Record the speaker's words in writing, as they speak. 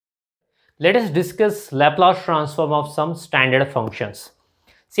Let us discuss Laplace transform of some standard functions.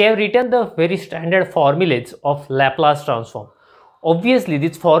 See, I have written the very standard formulas of Laplace transform. Obviously,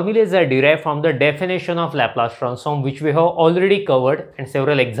 these formulas are derived from the definition of Laplace transform, which we have already covered, and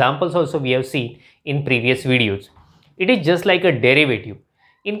several examples also we have seen in previous videos. It is just like a derivative.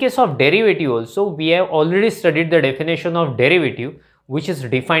 In case of derivative also, we have already studied the definition of derivative, which is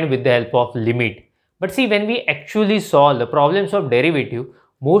defined with the help of limit. But see, when we actually solve the problems of derivative,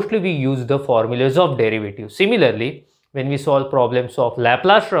 mostly we use the formulas of derivative. Similarly, when we solve problems of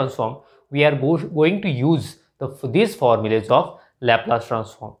Laplace transform, we are going to use these formulas of Laplace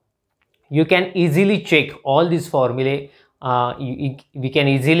transform. You can easily check all these formulae. We can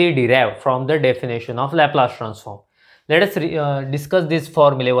easily derive from the definition of Laplace transform. Let us discuss this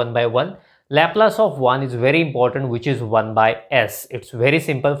formula one by one. Laplace of 1 is very important, which is 1 by s. It's very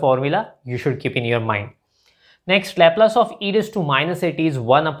simple formula. You should keep in your mind. Next, Laplace of e raised to minus at is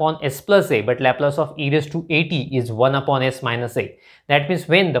 1 upon s plus a, but Laplace of e raised to at is 1 upon s minus a. That means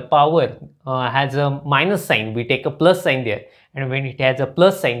when the power has a minus sign, we take a plus sign there, and when it has a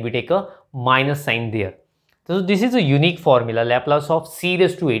plus sign, we take a minus sign there. So this is a unique formula, Laplace of c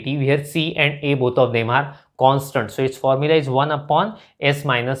raised to at, where c and a, both of them are constant. So its formula is 1 upon s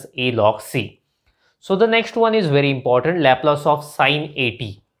minus a log c. So the next one is very important, Laplace of sine at.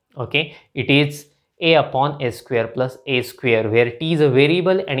 Okay, it is a upon s square plus a square, where t is a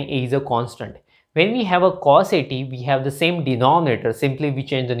variable and a is a constant. When we have a cos at, we have the same denominator, simply we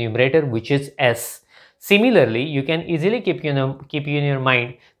change the numerator, which is s. Similarly, you can easily keep in your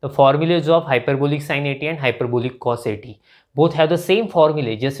mind the formulas of hyperbolic sine at and hyperbolic cos at. Both have the same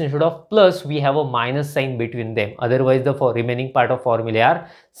formula, just instead of plus, we have a minus sign between them. Otherwise, the remaining part of formula are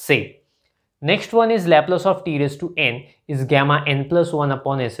same. Next one is Laplace of t raised to n is gamma n plus 1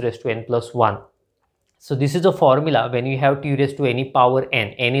 upon s raised to n plus 1. So this is a formula when you have t raised to any power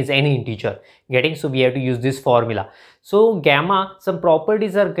n is any integer, getting, so we have to use this formula. So gamma, some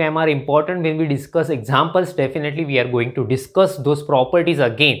properties are gamma are important. When we discuss examples, definitely we are going to discuss those properties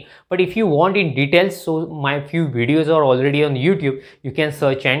again. But if you want in details, so my few videos are already on YouTube, you can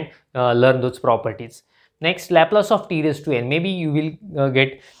search and learn those properties. Next, Laplace of t raised to n, maybe you will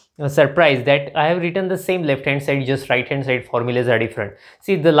get surprised that I have written the same left hand side, just right hand side formulas are different.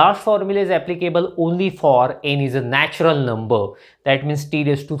 See, the last formula is applicable only for n is a natural number. That means t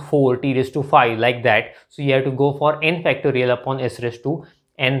raised to 4, t raised to 5, like that. So you have to go for n factorial upon s raised to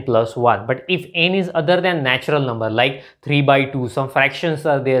n plus 1. But if n is other than natural number, like 3 by 2, some fractions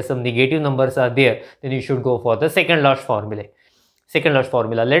are there, some negative numbers are there, then you should go for the second last formula.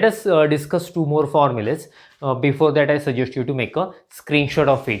 Let us discuss two more formulas. Before that, I suggest you to make a screenshot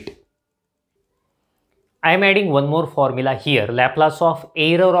of it. I am adding one more formula here, Laplace of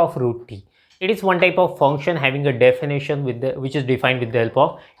error of root t. It is one type of function having a definition which is defined with the help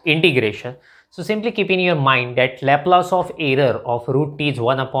of integration. So simply keep in your mind that Laplace of error of root t is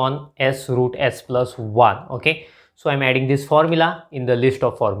 1 upon s root s plus 1. Okay, so I am adding this formula in the list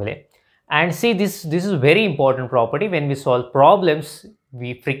of formulae. And see, this is very important property. When we solve problems,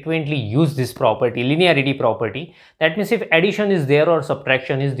 we frequently use this property, linearity property. That means if addition is there or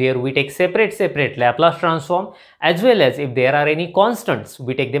subtraction is there, we take separate Laplace transform, as well as if there are any constants,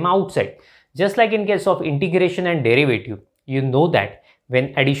 we take them outside. Just like in case of integration and derivative, you know that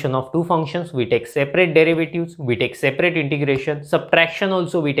when addition of two functions, we take separate derivatives, we take separate integration, subtraction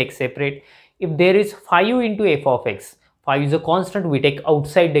also we take separate. If there is 5 into f of x, 5 is a constant, we take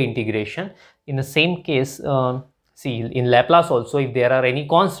outside the integration. In the same case, see, in Laplace also, if there are any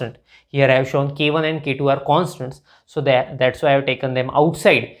constant, here I have shown k1 and k2 are constants, so that's why I have taken them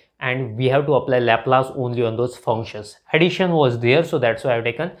outside, and we have to apply Laplace only on those functions. Addition was there, so that's why I have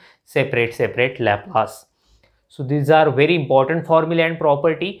taken separate Laplace. So these are very important formula and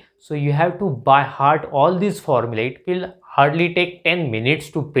property, so you have to by heart all these formula. It will hardly take 10 minutes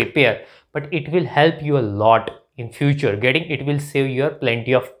to prepare, but it will help you a lot in future. Getting, it will save you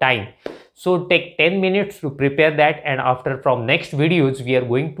plenty of time. So take 10 minutes to prepare that, and after from next videos we are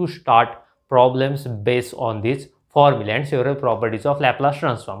going to start problems based on this formula and several properties of Laplace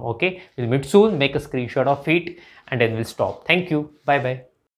transform. Okay, we'll meet soon. Make a screenshot of it and then we'll stop. Thank you. Bye bye.